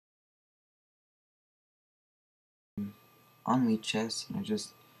on Chess, and I just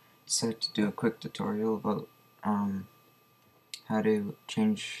decided to do a quick tutorial about how to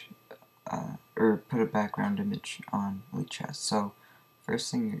change or put a background image on Chess. So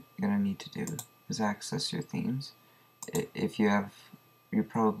first thing you're going to need to do is access your themes. If you have, you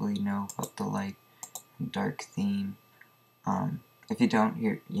probably know about the light and dark theme. If you don't,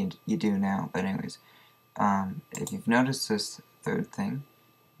 you do now, but anyways, if you've noticed this third thing,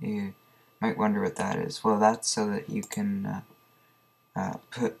 you might wonder what that is. Well, that's so that you can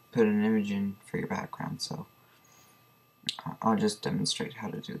put an image in for your background. So I'll just demonstrate how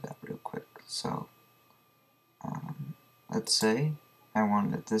to do that real quick. So let's say I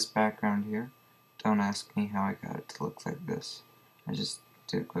wanted this background here. Don't ask me how I got it to look like this. I just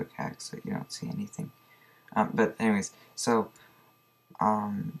did a quick hack so you don't see anything. But anyways, so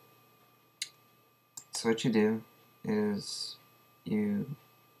what you do is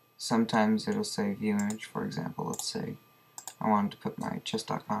sometimes it'll say view image. For example, let's say I wanted to put my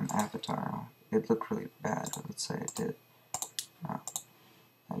chess.com avatar on. It looked really bad, but let's say I did.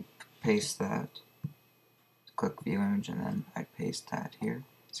 I'd paste that, click view image, and then I'd paste that here.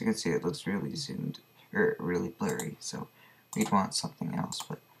 So you can see it looks really zoomed, or really blurry, so we'd want something else.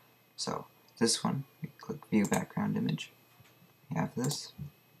 But so this one, we click view background image. You have this,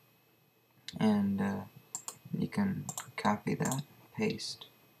 and you can copy that, paste,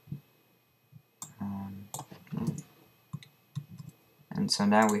 and so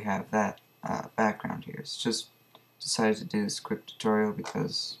now we have that background here. It's just decided to do this quick tutorial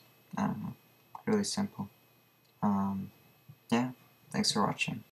because, I don't know, really simple. Yeah, thanks for watching.